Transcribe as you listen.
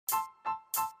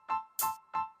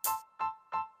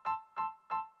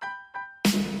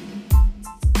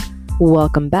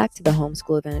Welcome back to the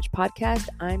Homeschool Advantage podcast.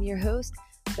 I'm your host,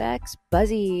 Bex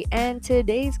Buzzy, and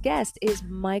today's guest is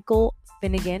Michael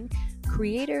Finnegan,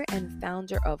 creator and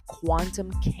founder of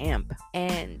Quantum Camp.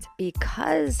 And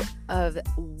because of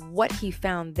what he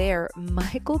found there,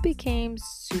 Michael became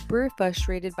super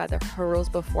frustrated by the hurdles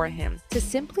before him to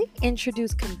simply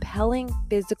introduce compelling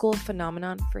physical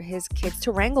phenomenon for his kids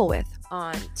to wrangle with.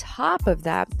 On top of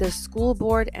that, the school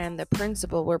board and the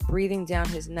principal were breathing down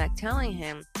his neck, telling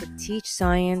him to teach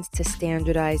science to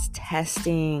standardize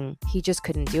testing. He just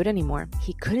couldn't do it anymore.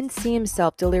 He couldn't see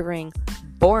himself delivering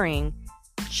boring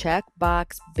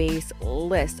checkbox based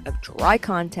list of dry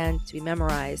content to be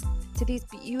memorized to these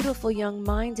beautiful young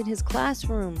minds in his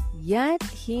classroom. Yet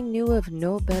he knew of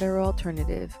no better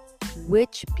alternative,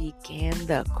 which began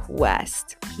the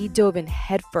quest. He dove in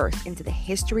headfirst into the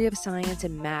history of science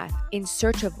and math in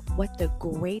search of what the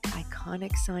great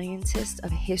iconic scientists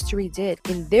of history did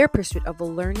in their pursuit of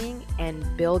learning and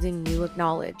building new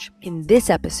knowledge. In this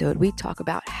episode, we talk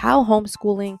about how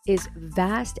homeschooling is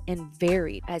vast and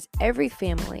varied, as every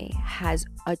family has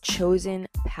a chosen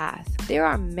path. There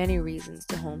are many reasons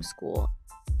to homeschool,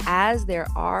 as there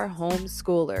are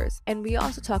homeschoolers. And we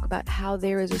also talk about how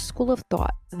there is a school of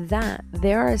thought that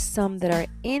there are some that are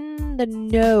in the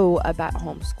know about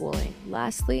homeschooling.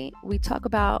 Lastly, we talk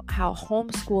about how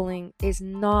homeschooling is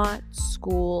not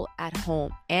school at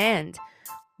home. And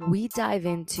we dive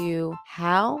into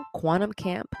how Quantum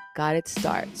Camp got its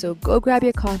start. So go grab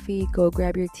your coffee, go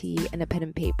grab your tea, and a pen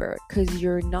and paper, because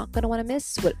you're not going to want to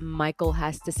miss what Michael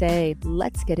has to say.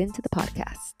 Let's get into the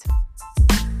podcast.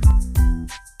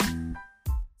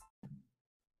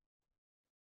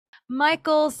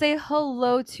 Michael, say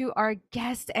hello to our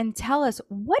guest and tell us,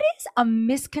 what is a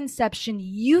misconception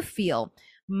you feel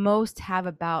most have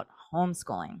about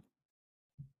homeschooling?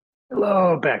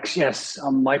 Hello, Bex. Yes,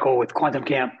 I'm Michael with Quantum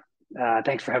Camp.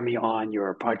 Thanks for having me on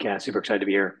your podcast. Super excited to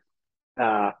be here.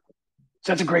 So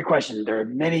that's a great question. There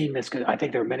are I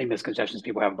think there are many misconceptions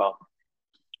people have about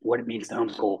what it means to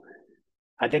homeschool.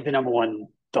 I think the number one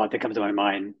thought that comes to my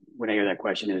mind when I hear that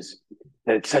question is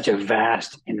that it's such a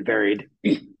vast and varied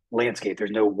landscape.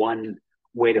 There's no one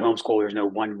way to homeschool. There's no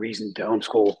one reason to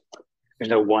homeschool. There's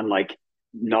no one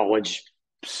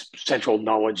central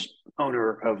knowledge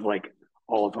owner of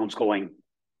all of homeschooling.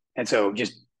 And so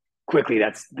just quickly,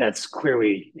 that's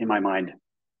clearly in my mind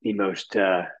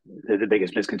the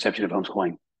biggest misconception of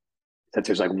homeschooling, that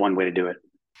there's one way to do it.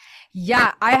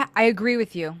 Yeah, I agree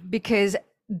with you, because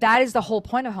that is the whole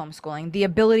point of homeschooling, the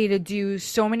ability to do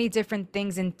so many different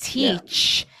things and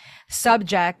teach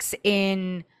subjects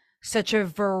in such a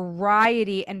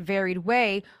variety and varied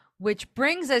way, which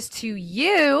brings us to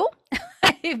you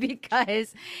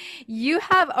because you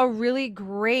have a really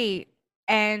great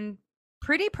and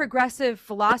pretty progressive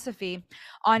philosophy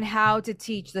on how to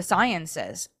teach the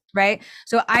sciences, right?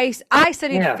 So I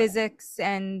studied physics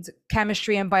and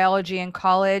chemistry and biology in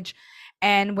college.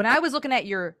 And when I was looking at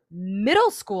your middle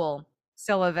school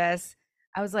syllabus,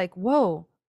 I was like, whoa,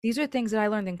 these are things that I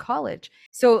learned in college.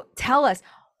 So tell us,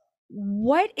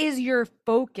 what is your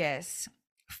focus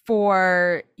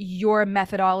for your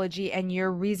methodology and your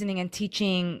reasoning and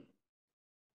teaching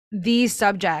these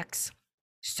subjects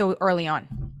so early on?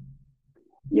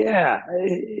 Yeah,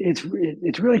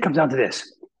 it really comes down to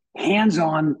this: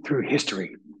 hands-on through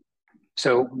history.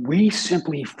 So we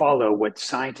simply follow what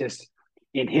scientists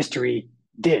in history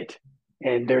did.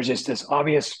 And there's just this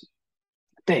obvious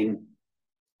thing.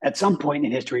 At some point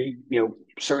in history, a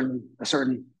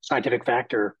certain scientific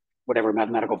fact or whatever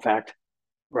mathematical fact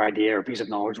or idea or piece of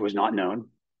knowledge was not known.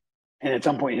 And at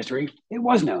some point in history, it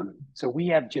was known. So we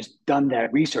have just done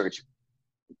that research,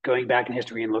 going back in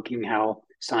history and looking how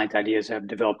science ideas have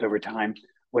developed over time,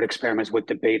 what experiments, what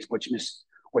debates, which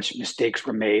mistakes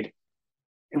were made.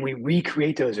 And we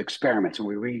recreate those experiments, and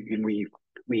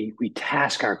we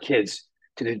task our kids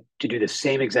to do the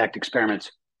same exact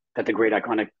experiments that the great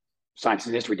iconic scientists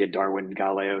in history did: Darwin,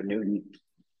 Galileo, Newton,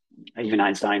 even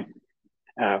Einstein.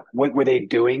 What were they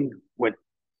doing? What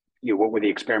were the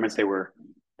experiments they were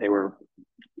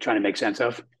trying to make sense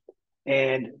of?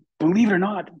 And believe it or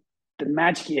not, the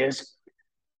magic is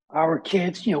our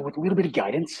kids, with a little bit of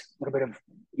guidance, a little bit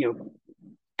of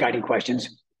guiding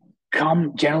questions,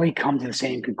 generally come to the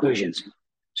same conclusions.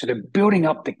 So they're building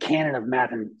up the canon of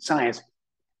math and science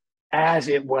as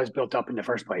it was built up in the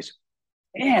first place.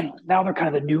 And now they're kind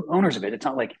of the new owners of it. It's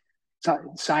not like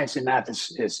science and math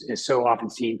is so often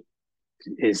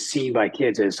seen by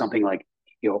kids as something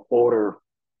older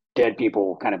dead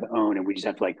people kind of own, and we just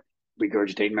have to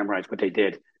regurgitate and memorize what they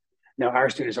did. Now our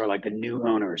students are like the new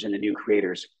owners and the new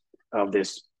creators of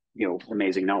this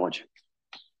amazing knowledge.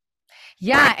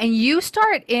 Yeah, and you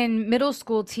start in middle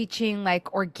school teaching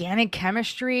like organic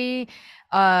chemistry.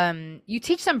 You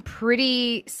teach some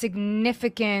pretty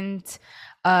significant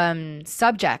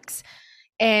subjects.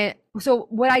 And so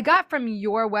what I got from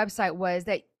your website was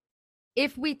that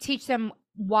if we teach them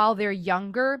while they're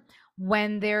younger,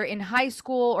 when they're in high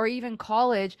school or even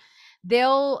college,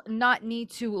 they'll not need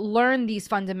to learn these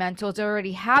fundamentals. They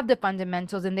already have the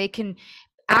fundamentals and they can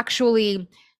actually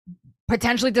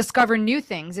potentially discover new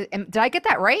things. Did I get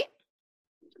that right?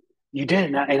 You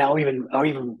did, and I'll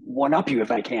even one up you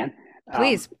if I can. Um,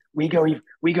 Please. we go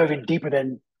even deeper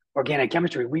than organic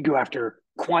chemistry. We go after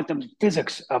quantum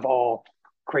physics of all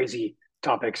crazy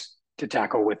topics to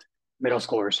tackle with middle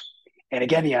schoolers. And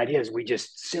again, the idea is we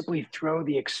just simply throw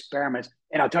the experiments.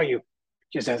 And I'll tell you,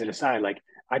 just as an aside, like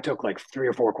I took like 3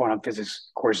 or 4 quantum physics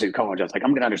courses in college. I was like,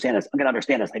 I'm going to understand this. I'm going to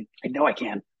understand this. I know I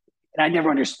can. And I never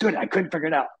understood it. I couldn't figure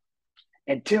it out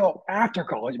until after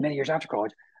college, many years after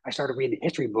college. I started reading the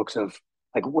history books of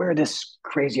like where this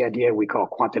crazy idea we call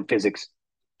quantum physics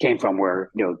came from,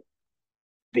 where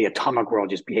the atomic world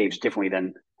just behaves differently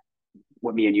than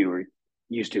what me and you were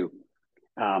used to.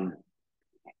 Um,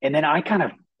 and then I kind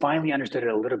of finally understood it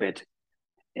a little bit,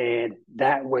 and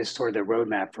that was sort of the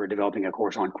roadmap for developing a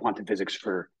course on quantum physics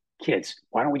for kids.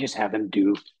 Why don't we just have them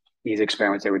do these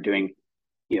experiments they were doing,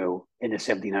 in the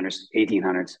 1700s,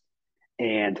 1800s,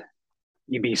 and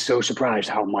you'd be so surprised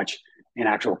how much an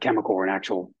actual chemical or an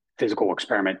actual physical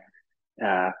experiment,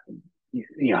 uh,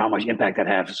 how much impact that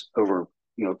has over,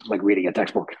 like reading a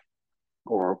textbook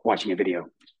or watching a video.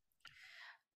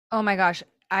 Oh my gosh,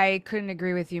 I couldn't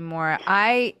agree with you more.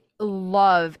 I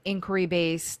love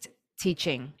inquiry-based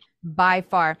teaching by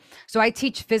far. So I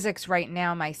teach physics right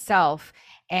now myself,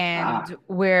 Ah, and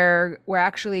we're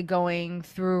actually going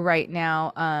through right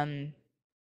now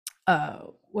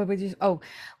what would you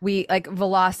we like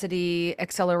velocity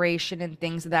acceleration and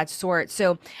things of that sort.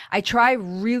 So I try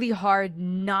really hard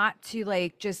not to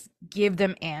like just give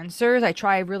them answers. I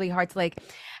try really hard to like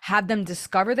have them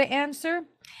discover the answer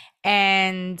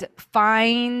and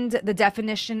find the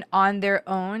definition on their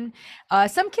own.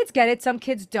 Some kids get it, some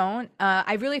kids don't.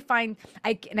 I really find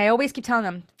I always keep telling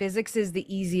them physics is the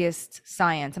easiest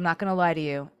science. I'm not going to lie to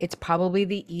you. It's probably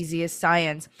the easiest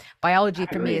science. Biology I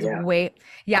for me agree. is Yeah, way,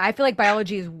 yeah, I feel like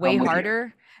biology is way I'm with you.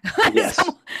 harder. Yes.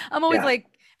 So I'm always Yeah. like,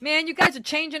 man, you guys are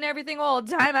changing everything all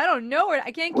the time. I don't know it.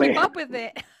 I can't keep Way, up with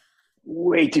it.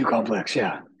 way too complex.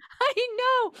 Yeah. I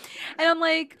know. And I'm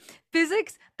like,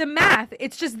 physics, the math,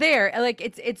 it's just there. Like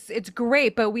it's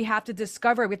great, but we have to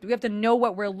discover, we have to know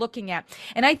what we're looking at.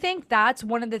 And I think that's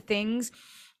one of the things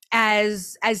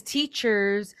as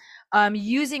teachers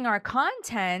using our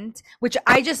content, which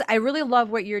I really love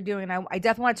what you're doing. I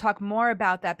definitely want to talk more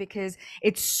about that because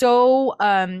it's so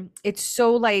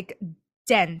like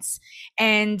dense.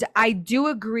 And I do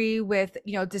agree with,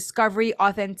 discovery,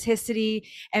 authenticity,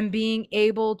 and being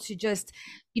able to just,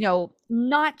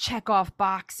 not check off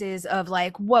boxes of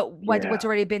like what's Yeah.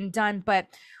 already been done, but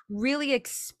really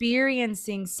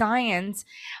experiencing science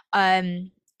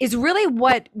is really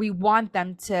what we want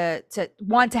them to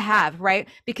want to have, right?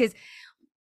 Because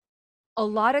a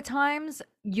lot of times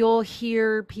you'll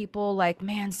hear people like,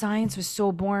 man, science was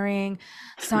so boring,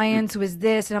 science was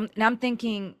this, and I'm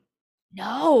thinking,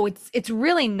 no, it's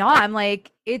really not. I'm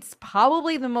like, it's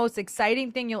probably the most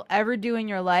exciting thing you'll ever do in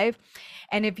your life.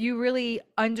 And if you really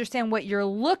understand what you're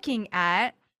looking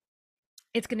at,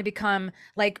 it's going to become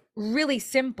like really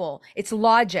simple. It's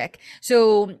logic.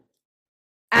 So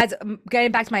as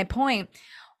getting back to my point,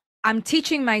 I'm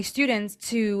teaching my students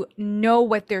to know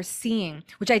what they're seeing,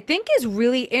 which I think is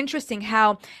really interesting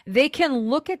how they can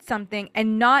look at something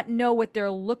and not know what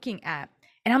they're looking at.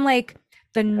 And I'm like,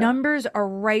 the Yeah. numbers are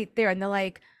right there. And they're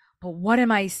like, but what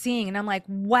am I seeing? And I'm like,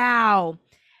 wow,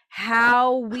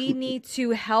 how we need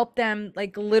to help them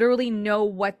like literally know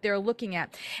what they're looking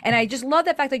at. And I just love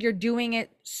the fact that you're doing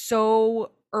it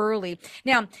so early.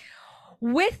 Now,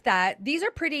 with that, these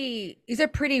are pretty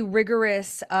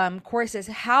rigorous courses.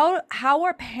 How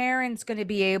are parents going to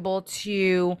be able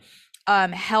to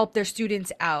help their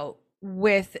students out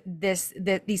with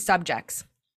these subjects?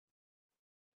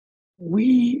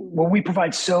 We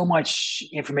provide so much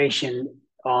information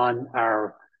on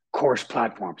our course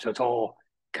platform, so it's all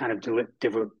kind of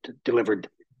delivered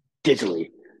digitally,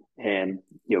 and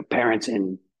parents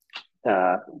and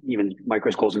even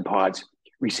micro schools and pods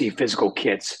receive physical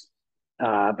kits,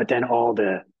 but then all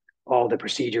the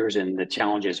procedures and the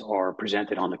challenges are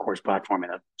presented on the course platform in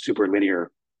a super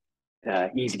linear,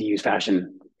 easy to use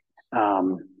fashion.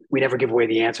 We never give away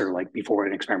the answer like before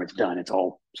an experiment's done. It's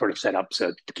all sort of set up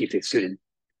so to keep the student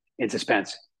in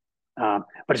suspense. But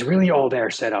it's really all there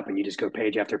set up, and you just go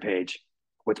page after page.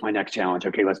 What's my next challenge?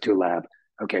 Okay, let's do a lab.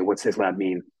 Okay, what's this lab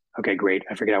mean? Okay, great.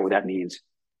 I figured out what that means.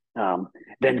 Um,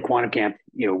 then Quantum Camp,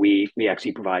 we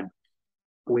actually provide,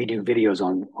 we do videos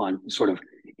on sort of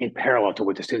in parallel to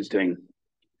what the student's doing.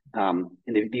 And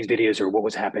these videos are what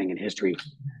was happening in history.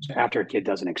 So after a kid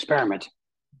does an experiment,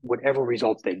 whatever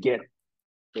results they get,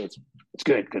 it's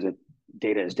good because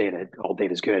data is data. All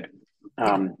data is good.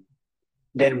 Yeah.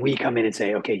 Then we come in and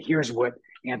say, okay, here's what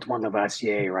Antoine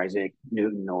Lavoisier or Isaac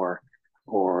Newton or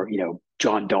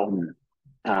John Dalton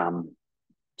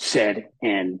said,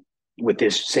 and with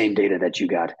this same data that you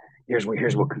got, here's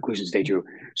what conclusions they drew.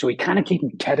 So we kind of keep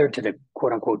them tethered to the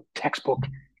quote unquote textbook,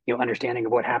 understanding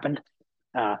of what happened,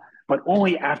 but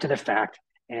only after the fact.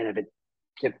 And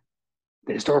if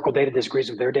the historical data disagrees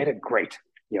with their data, great.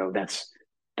 That's.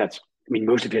 I mean,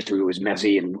 most of history was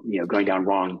messy and going down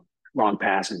wrong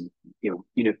paths, and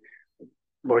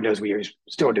Lord knows we are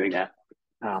still doing that.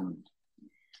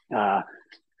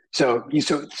 So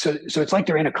it's like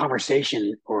they're in a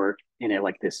conversation or in a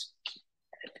like this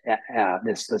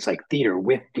like theater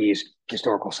with these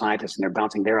historical scientists, and they're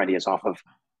bouncing their ideas off of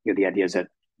the ideas that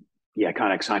the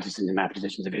iconic scientists and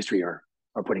mathematicians of history are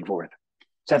putting forth.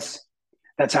 So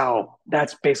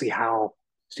that's basically how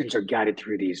students are guided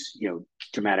through these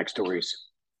dramatic stories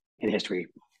in history.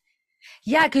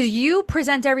 Yeah, because you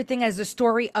present everything as the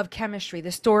story of chemistry,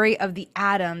 the story of the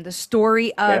atom, the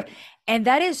story of, Yeah. and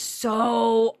that is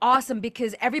so awesome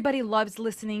because everybody loves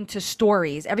listening to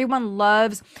stories. Everyone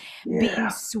loves being Yeah.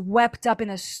 swept up in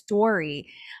a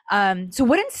story. So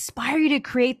what inspired you to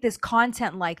create this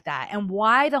content like that, and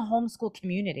why the homeschool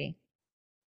community?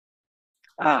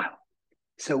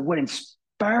 So what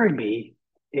inspired me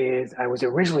is I was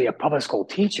originally a public school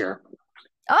teacher,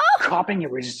 Oh, copying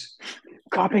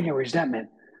a resentment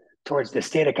towards the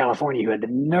state of California, who had the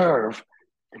nerve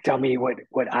to tell me what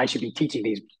I should be teaching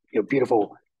these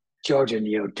beautiful children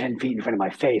 10 feet in front of my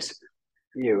face.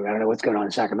 I don't know what's going on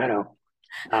in Sacramento.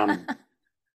 Um,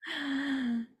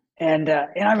 and I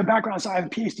have a background, so I have a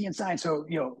PhD in science. So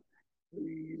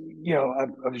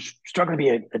I was struggling to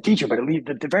be a teacher, but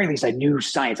at the very least, I knew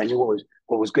science. I knew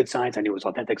what was good science. I knew it was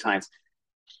authentic science.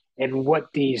 And what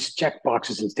these check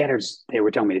boxes and standards they were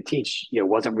telling me to teach,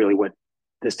 wasn't really what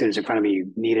the students in front of me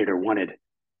needed or wanted.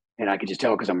 And I could just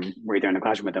tell because I'm right there in the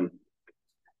classroom with them.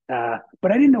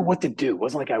 But I didn't know what to do. It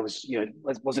wasn't like I was,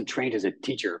 wasn't trained as a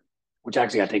teacher, which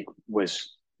actually I think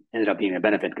ended up being a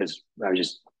benefit because I was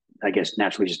just, I guess,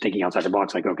 naturally just thinking outside the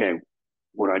box, like, okay,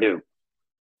 what do I do?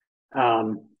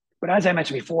 But as I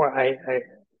mentioned before, I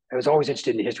was always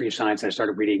interested in the history of science. I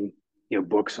started reading,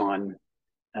 books on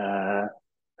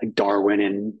like Darwin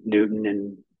and Newton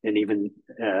and even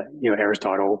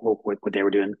Aristotle, what they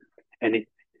were doing, and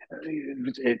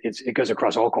it goes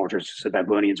across all cultures. So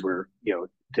Babylonians were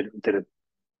did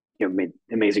a, made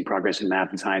amazing progress in math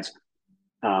and science.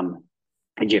 Um,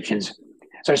 Egyptians.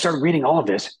 So I started reading all of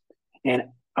this, and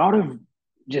out of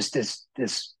just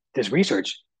this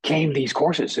research came these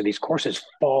courses. So these courses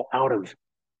fall out of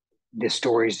the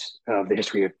stories of the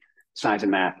history of science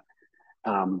and math,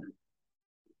 um,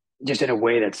 just in a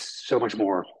way that's so much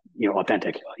more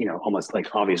authentic. Almost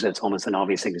like obvious. That's almost an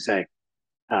obvious thing to say.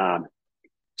 Um,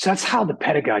 so that's how the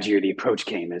pedagogy or the approach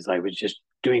came. Is I was just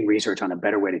doing research on a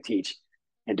better way to teach,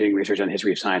 and doing research on the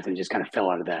history of science, and it just kind of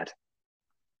fell out of that.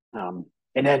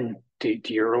 And then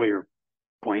to your earlier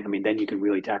point, I mean, then you can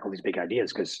really tackle these big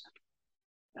ideas because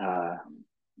uh,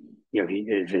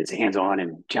 if it's hands-on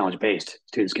and challenge-based,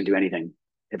 students can do anything.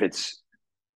 If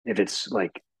it's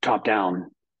like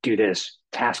top-down, do this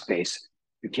task-based,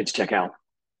 your kids check out.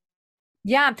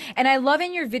 yeah. And I love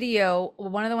in your video,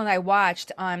 one of the ones I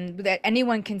watched, that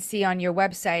anyone can see on your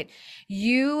website,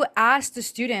 you asked the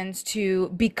students to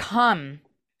become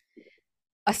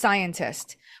a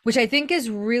scientist, which I think is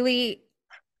really Yeah,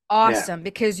 awesome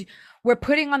because we're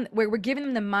giving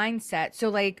them the mindset. So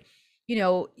like,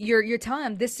 you're telling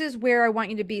them this is where I want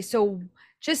you to be. So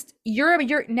just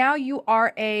you're now you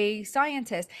are a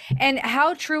scientist. And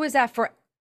how true is that for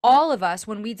all of us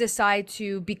when we decide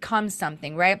to become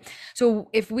something, right? So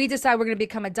if we decide we're going to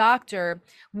become a doctor,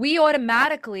 we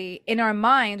automatically in our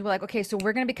mind, we're like, okay, so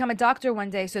we're going to become a doctor one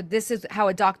day. So this is how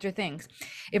a doctor thinks.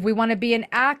 If we want to be an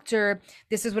actor,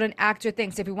 this is what an actor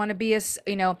thinks. If we want to be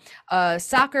a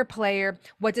soccer player,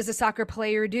 what does a soccer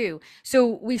player do?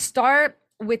 So we start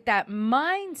with that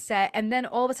mindset, and then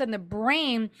all of a sudden the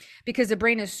brain, because the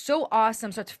brain is so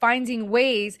awesome, starts finding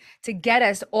ways to get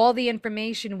us all the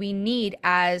information we need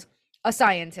as a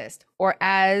scientist or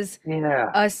as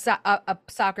yeah, a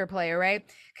soccer player, right?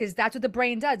 Because that's what the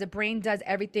brain does. The brain does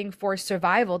everything for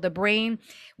survival. The brain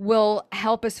will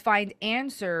help us find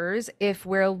answers if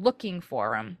we're looking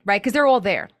for them, right? Because they're all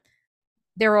there.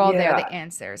 They're all there, Yeah, the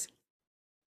answers.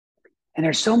 and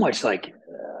there's so much like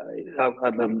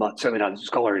certainly not a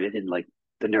scholar in like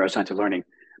the neuroscience of learning,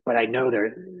 but I know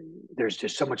there's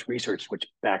just so much research which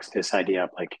backs this idea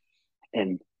up. Like,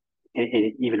 and,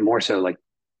 and even more so, like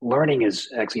learning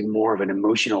is actually more of an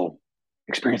emotional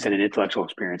experience than an intellectual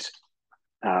experience.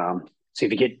 So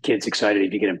if you get kids excited,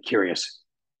 if you get them curious,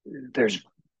 there's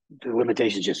the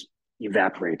limitations just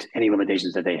evaporate. Any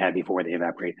limitations that they had before, they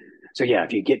evaporate. So yeah,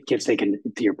 if you get kids thinking,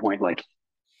 to your point, like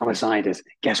I'm a scientist,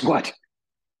 guess what?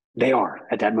 They are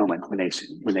at that moment when they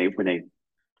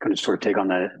kind of sort of take on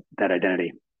that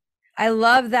identity. I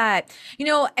love that.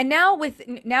 And now with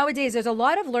nowadays, there's a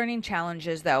lot of learning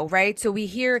challenges though, right? So we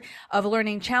hear of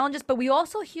learning challenges, but we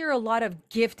also hear a lot of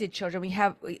gifted children. We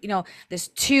have, this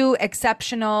two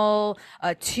exceptional,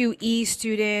 2E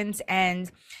students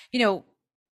and, you know,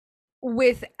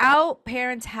 without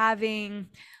parents having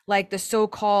like the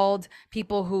so-called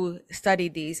people who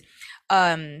studied these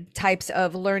types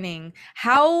of learning,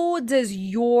 how does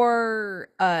your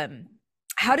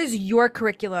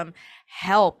curriculum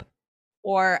help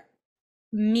or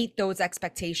meet those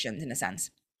expectations in a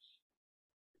sense?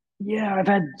 Yeah, I've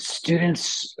had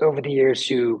students over the years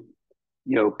who,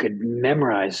 could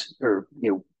memorize or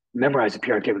memorize the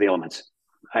periodic table of the elements.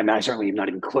 I certainly am not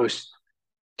even close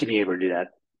to being able to do that.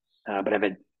 But I've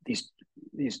had these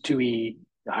 2E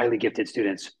highly gifted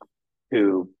students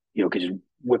who could just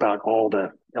whip out all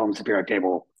the elements of the periodic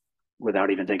table without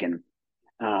even thinking.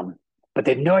 Um, but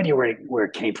they have no idea where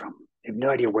it came from. They have no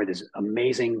idea where this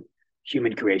amazing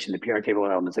human creation, the periodic table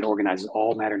of elements that organizes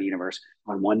all matter in the universe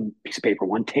on one piece of paper,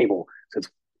 one table. So it's,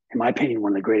 in my opinion,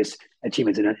 one of the greatest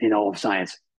achievements in all of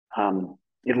science.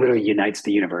 It literally unites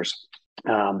the universe.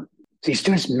 So these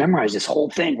students memorize this whole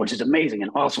thing, which is amazing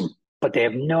and awesome, but they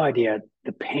have no idea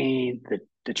the pain,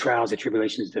 the trials, the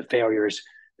tribulations, the failures,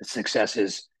 the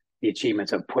successes, the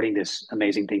achievements of putting this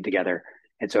amazing thing together.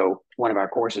 And so one of our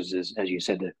courses is, as you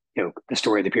said, the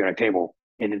story of the periodic table.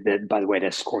 And that, by the way,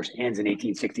 this course ends in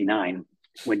 1869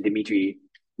 when Dmitry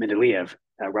Mendeleev,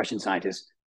 a Russian scientist,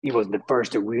 he was the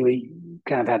first to really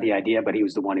kind of have the idea, but he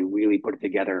was the one who really put it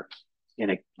together in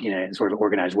a sort of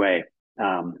organized way.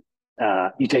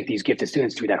 You take these gifted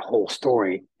students through that whole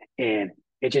story, and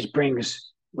it just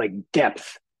brings like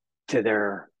depth to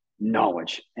their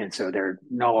knowledge, and so their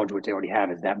knowledge, which they already have,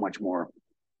 is that much more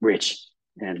rich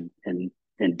and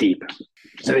deep.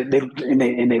 So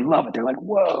they love it. They're like,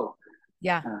 whoa,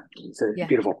 Yeah. so Yeah.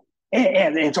 beautiful.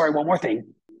 And sorry, one more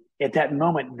thing. At that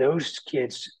moment, those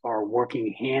kids are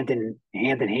working hand in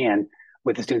hand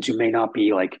with the students who may not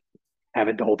be like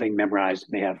having the whole thing memorized,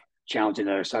 may have challenge in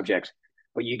other subjects,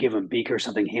 but you give them Beaker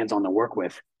something hands on to work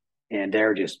with, and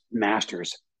they're just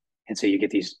masters. And so you get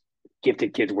these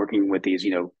gifted kids working with these,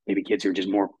 maybe kids who are just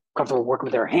more comfortable working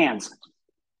with their hands,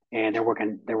 and they're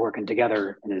working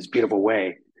together in this beautiful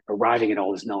way, arriving at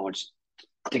all this knowledge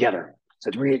together. So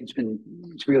it's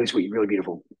really sweet, really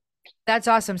beautiful. That's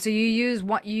awesome. So you use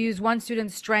one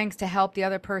student's strengths to help the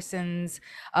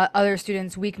other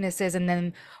students' weaknesses, and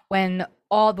then when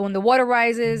the water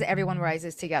rises, everyone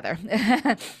rises together.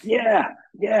 Yeah,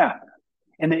 yeah.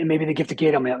 And then maybe the gifted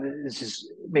kid, I mean, this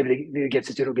is maybe the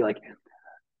gifted student will be like,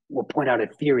 will point out a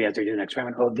theory as they're doing an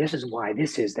experiment. Oh, this is why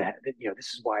this is that.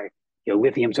 This is why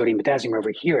lithium, sodium, potassium are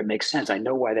over here. It makes sense. I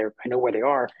know where they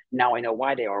are. Now I know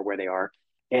why they are where they are.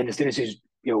 And the students who's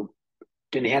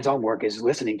doing the hands-on work is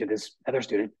listening to this other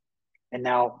student, and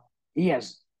now he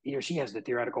or she has the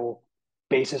theoretical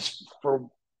basis for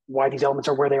why these elements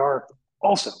are where they are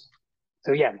also.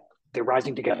 So yeah, they're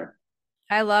rising together.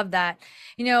 I love that.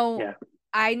 You know, Yeah.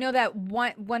 I know that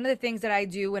one of the things that I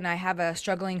do when I have a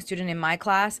struggling student in my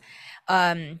class,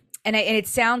 and it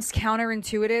sounds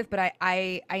counterintuitive, but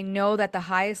I know that the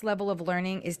highest level of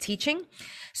learning is teaching.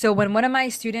 So when one of my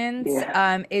students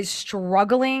Yeah. is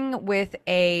struggling with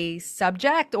a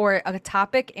subject or a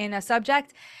topic in a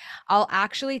subject, I'll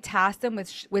actually task them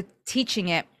with teaching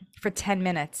it for 10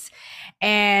 minutes.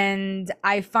 And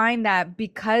I find that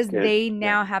because Good. they Yeah.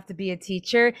 now have to be a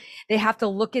teacher, they have to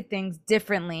look at things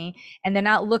differently, and they're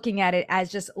not looking at it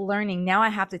as just learning. Now I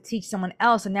have to teach someone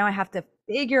else, and now I have to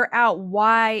figure out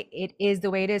why it is the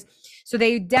way it is. So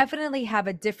they definitely have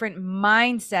a different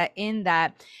mindset in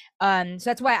that. So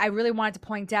that's why I really wanted to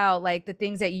point out like the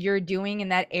things that you're doing in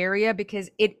that area,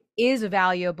 because it is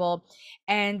valuable.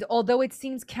 And although it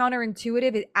seems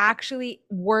counterintuitive, it actually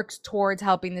works towards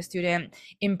helping the student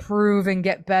improve and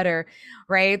get better,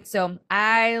 right? So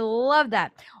I love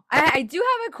that. I do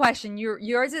have a question. Your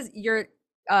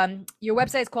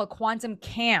website is called Quantum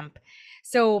Camp.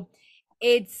 So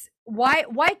it's why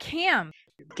camp?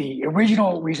 The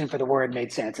original reason for the word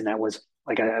made sense, and that was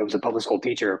like I was a public school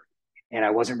teacher, and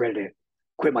I wasn't ready to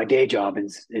quit my day job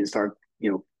and start,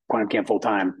 quantum camp full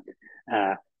time.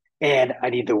 Uh, and I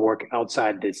need to work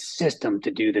outside the system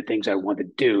to do the things I want to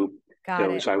do. Got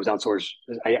So, it. so I was outsourced.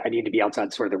 I need to be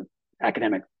outside sort of the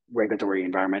academic regulatory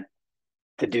environment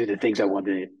to do the things I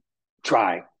wanted to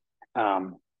try.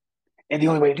 Um, and the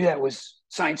only way to do that was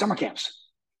science summer camps.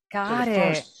 So the Got it.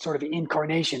 first sort of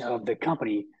incarnation of the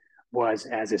company was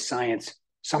as a science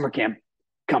summer camp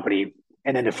company.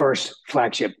 And then the first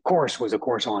flagship course was a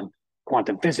course on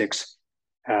quantum physics.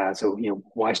 So,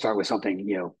 why start with something,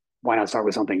 why not start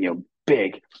with something,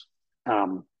 big?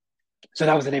 Um, so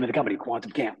that was the name of the company,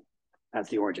 Quantum Camp. That's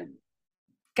the origin.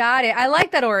 Got it. I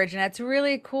like that origin. That's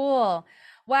really cool.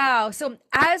 Wow. So,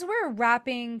 as we're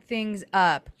wrapping things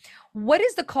up, what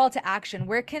is the call to action?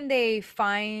 Where can they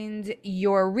find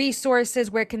your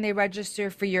resources? Where can they register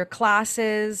for your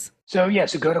classes? So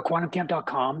go to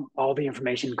quantumcamp.com. All the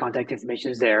information, contact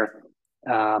information is there.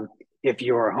 If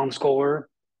you're a homeschooler,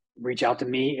 reach out to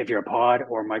me. If you're a pod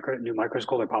or new micro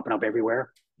school, they're popping up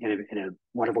everywhere in a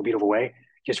wonderful, beautiful way.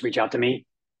 Just reach out to me,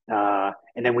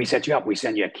 and then we set you up. We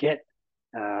send you a kit.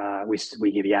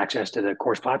 We give you access to the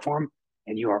course platform,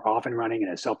 and you are off and running in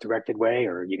a self-directed way,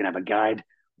 or you can have a guide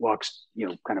walks,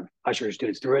 kind of usher your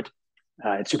students through it.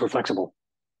 It's super flexible.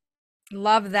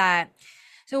 Love that.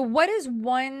 So, what is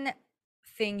one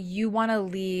thing you want to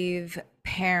leave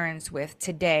parents with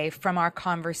today from our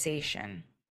conversation?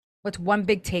 What's one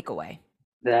big takeaway?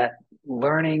 That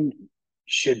learning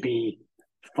should be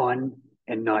fun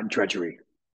and not drudgery.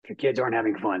 If your kids aren't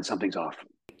having fun, something's off.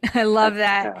 I love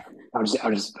that. I'll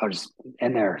just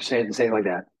end there. Say it like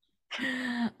that.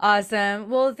 Awesome.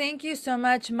 Well, thank you so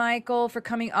much, Michael, for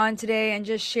coming on today and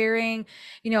just sharing,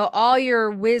 all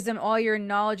your wisdom, all your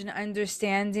knowledge and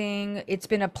understanding. It's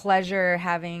been a pleasure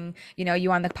having,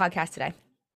 you on the podcast today.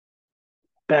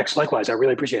 Bex, likewise. I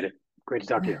really appreciate it. Great to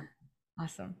talk to you.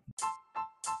 Awesome.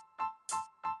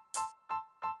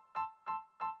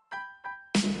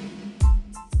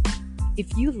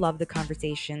 If you love the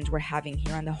conversations we're having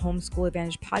here on the Homeschool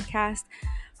Advantage podcast,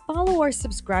 follow or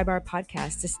subscribe our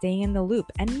podcast to stay in the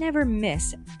loop and never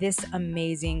miss this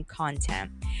amazing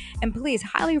content. And please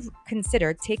highly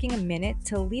consider taking a minute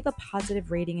to leave a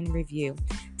positive rating and review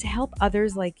to help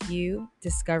others like you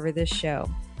discover this show.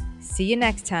 See you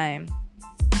next time.